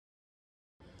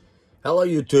Hello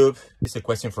YouTube, this is a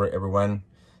question for everyone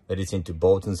that is into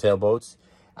boats and sailboats.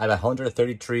 I have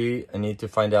 133. I need to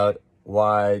find out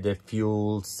why the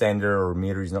fuel sender or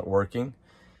meter is not working.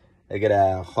 I got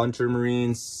a Hunter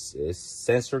Marines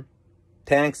sensor,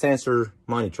 tank sensor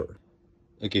monitor.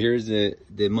 Okay, here's the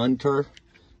monitor.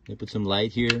 I put some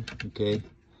light here. Okay,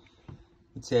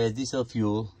 it says diesel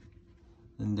fuel,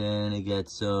 and then I got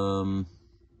some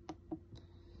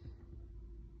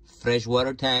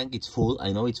freshwater tank. It's full.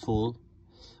 I know it's full.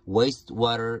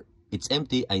 Wastewater, it's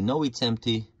empty. I know it's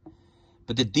empty,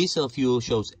 but the diesel fuel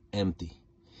shows empty.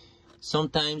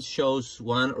 Sometimes shows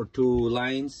 1 or 2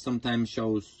 lines, sometimes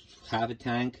shows half a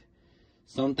tank,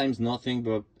 sometimes nothing.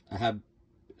 But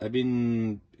I've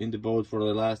been in the boat for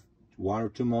the last 1 or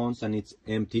 2 months and it's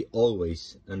empty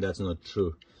always, and that's not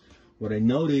true. What I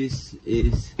notice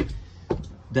is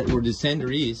that where the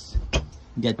sender is,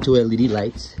 got 2 LED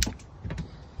lights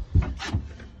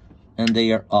and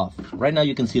they are off. Right now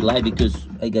you can see light because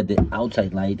I got the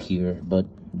outside light here, but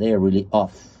they are really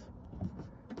off.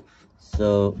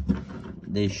 So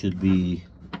they should be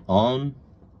on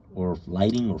or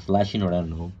lighting or flashing, or I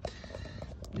don't know.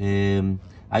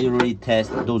 I already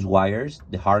tested those wires,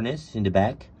 the harness in the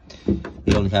back.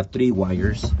 They only have 3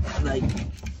 wires, like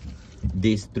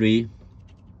these 3.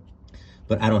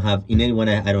 But I don't have, in any one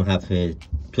I don't have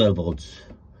 12 volts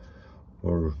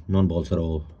or non-volts at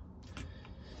all.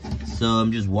 So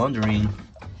I'm just wondering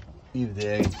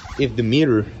if the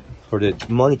meter or the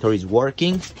monitor is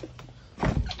working.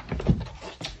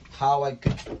 How I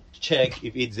could check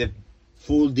if it's a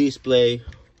full display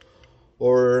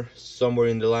or somewhere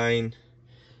in the line.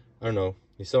 I don't know.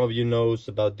 If some of you knows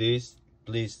about this,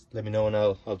 please let me know and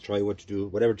I'll try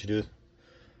whatever to do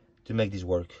to make this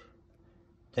work.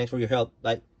 Thanks for your help.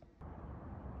 Bye.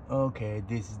 Okay,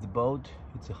 this is the boat.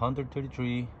 It's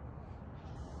 133.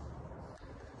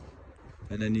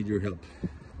 And I need your help.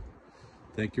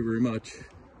 Thank you very much.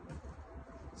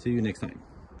 See you next time.